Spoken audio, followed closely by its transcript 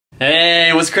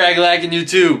Hey, what's crack-lacking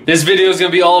YouTube? This video is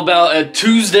gonna be all about a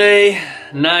Tuesday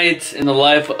night in the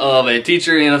life of a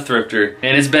teacher and a thrifter.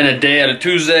 And it's been a day at a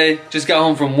Tuesday. Just got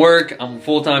home from work. I'm a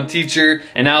full-time teacher,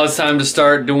 and now it's time to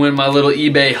start doing my little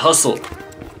eBay hustle.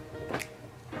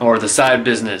 Or the side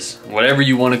business, whatever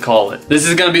you want to call it. This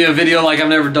is gonna be a video like I've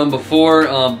never done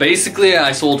before. Basically,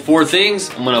 I sold 4 things.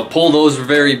 I'm gonna pull those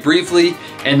very briefly,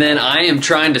 and then I am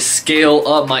trying to scale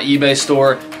up my eBay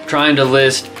store, trying to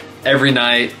list every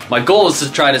night. My goal is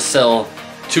to try to sell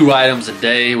 2 items a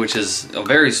day, which is a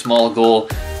very small goal.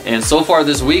 And so far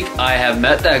this week, I have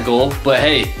met that goal, but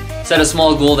hey, set a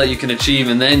small goal that you can achieve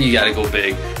and then you gotta go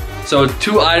big. So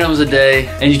 2 items a day,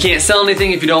 and you can't sell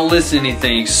anything if you don't list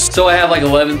anything. So I have like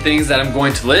 11 things that I'm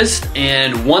going to list,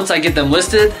 and once I get them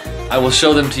listed, I will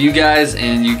show them to you guys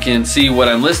and you can see what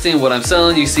I'm listing, what I'm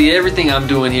selling. You see everything I'm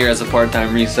doing here as a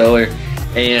part-time reseller.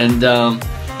 And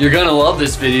you're gonna love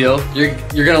this video.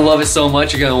 You're gonna love it so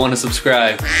much, you're gonna wanna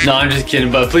subscribe. No, I'm just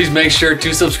kidding, but please make sure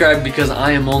to subscribe because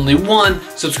I am only 1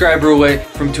 subscriber away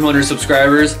from 200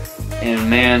 subscribers. And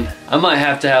man, I might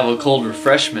have to have a cold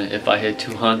refreshment if I hit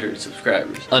 200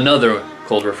 subscribers. Another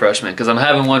cold refreshment, because I'm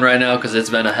having one right now because it's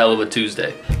been a hell of a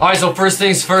Tuesday. All right, so first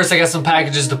things first, I got some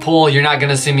packages to pull. You're not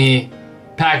gonna see me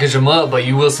package them up, but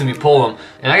you will see me pull them.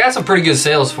 And I got some pretty good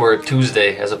sales for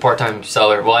Tuesday as a part-time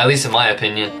seller. Well, at least in my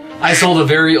opinion. I sold a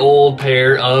very old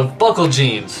pair of buckle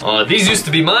jeans. These used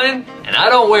to be mine, and I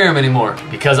don't wear them anymore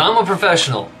because I'm a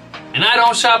professional and I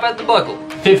don't shop at the Buckle.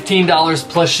 $15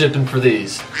 plus shipping for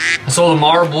these. I sold a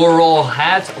Marlboro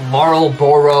hat,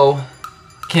 Marlboro,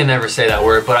 can never say that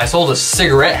word, but I sold a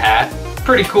cigarette hat,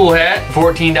 pretty cool hat,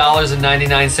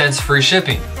 $14.99 free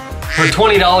shipping. For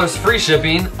 $20 free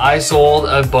shipping, I sold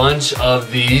a bunch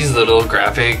of these little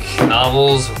graphic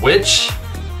novels, which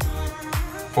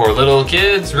for little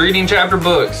kids reading chapter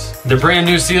books. They're brand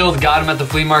new sealed, got them at the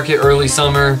flea market early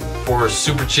summer for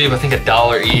super cheap, I think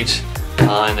 $1 each,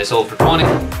 and they sold for 20.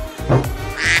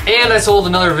 And I sold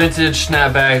another vintage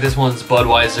snapback. This one's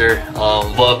Budweiser.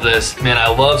 Love this. Man, I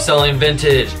love selling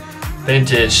vintage.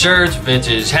 Vintage shirts,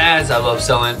 vintage hats. I love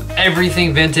selling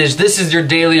everything vintage. This is your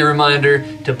daily reminder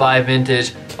to buy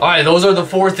vintage. All right, those are the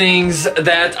 4 things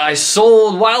that I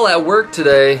sold while at work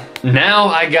today. Now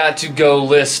I got to go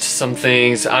list some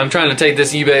things. I'm trying to take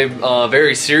this eBay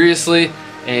very seriously,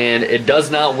 and it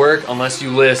does not work unless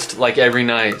you list like every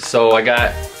night. So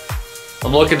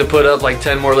I'm looking to put up like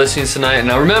 10 more listings tonight.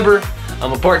 Now remember,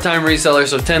 I'm a part-time reseller,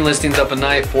 so 10 listings up a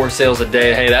night, 4 sales a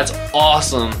day. Hey, that's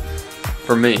awesome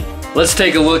for me. Let's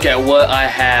take a look at what I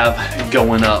have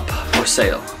going up for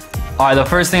sale. All right, the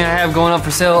first thing I have going up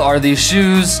for sale are these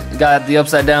shoes. Got the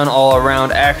upside down all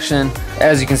around action.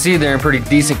 As you can see, they're in pretty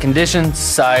decent condition,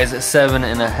 size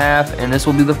 7.5, and this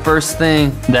will be the first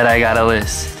thing that I gotta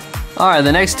list. All right,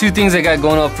 the next 2 things I got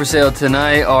going up for sale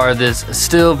tonight are this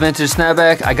still vintage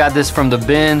snapback. I got this from the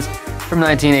bins from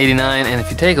 1989, and if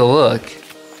you take a look,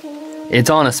 it's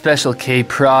on a special K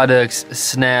Products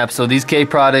snap. So these K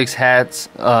Products hats,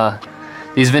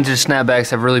 these vintage snapbacks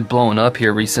have really blown up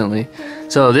here recently.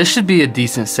 So this should be a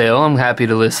decent sale. I'm happy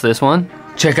to list this one.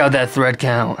 Check out that thread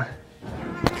count.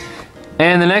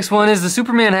 And the next one is the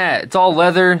Superman hat. It's all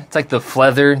leather. It's like the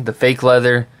fleather, the fake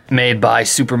leather, made by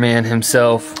Superman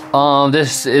himself.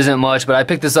 This isn't much, but I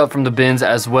picked this up from the bins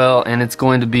as well, and it's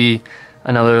going to be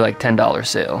another like $10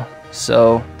 sale.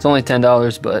 So it's only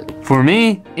 $10, but for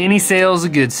me, any sale is a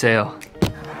good sale.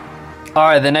 All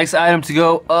right, the next item to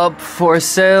go up for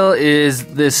sale is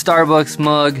this Starbucks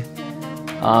mug.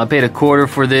 I paid $0.25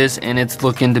 for this, and it's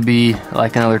looking to be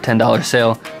like another $10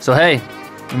 sale. So hey,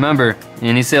 remember,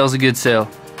 any sale is a good sale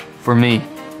for me.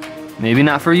 Maybe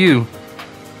not for you,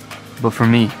 but for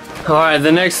me. All right,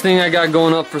 the next thing I got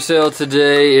going up for sale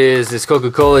today is this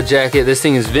Coca-Cola jacket. This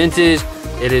thing is vintage.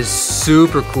 It is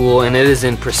super cool, and it is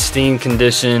in pristine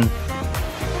condition.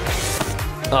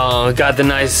 Got the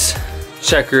nice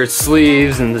checkered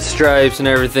sleeves and the stripes and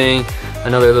everything.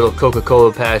 Another little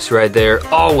Coca-Cola patch right there.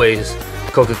 Always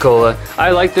Coca-Cola.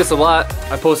 I like this a lot.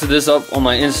 I posted this up on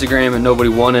my Instagram and nobody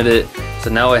wanted it,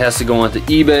 so now it has to go onto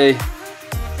eBay.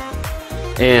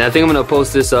 And I think I'm gonna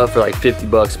post this up for like 50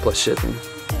 bucks plus shipping.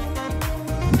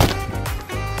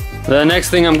 The next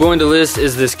thing I'm going to list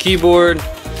is this keyboard.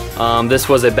 This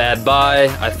was a bad buy.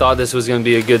 I thought this was gonna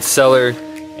be a good seller,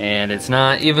 and it's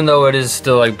not. Even though it is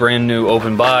still like brand new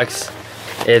open box,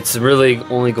 it's really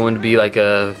only going to be like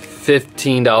a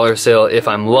 $15 sale if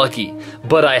I'm lucky.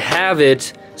 But I have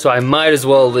it, so I might as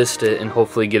well list it and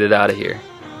hopefully get it out of here.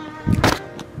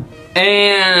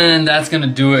 And that's gonna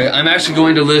do it. I'm actually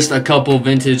going to list a couple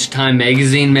vintage Time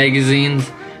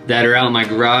magazines that are out in my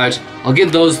garage. I'll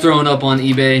get those thrown up on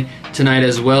eBay tonight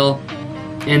as well.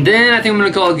 And then I think I'm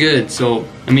gonna call it good. So,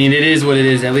 I mean, it is what it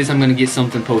is. At least I'm gonna get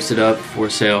something posted up for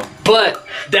sale. But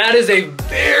that is a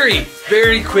very,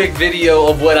 very quick video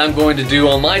of what I'm going to do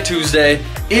on my Tuesday.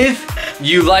 If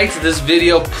you liked this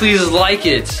video, please like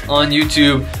it on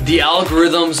YouTube. The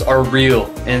algorithms are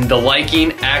real, and the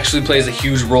liking actually plays a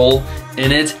huge role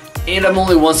in it. And I'm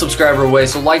only 1 subscriber away,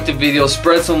 so like the video,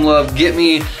 spread some love, get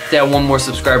me that 1 more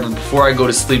subscriber before I go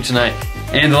to sleep tonight.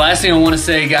 And the last thing I want to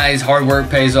say, guys, hard work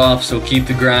pays off, so keep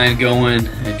the grind going.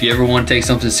 If you ever want to take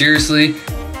something seriously,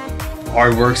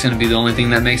 hard work's gonna be the only thing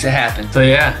that makes it happen. So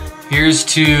yeah, here's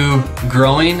to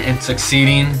growing and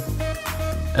succeeding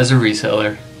as a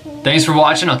reseller. Thanks for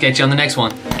watching, I'll catch you on the next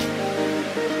one.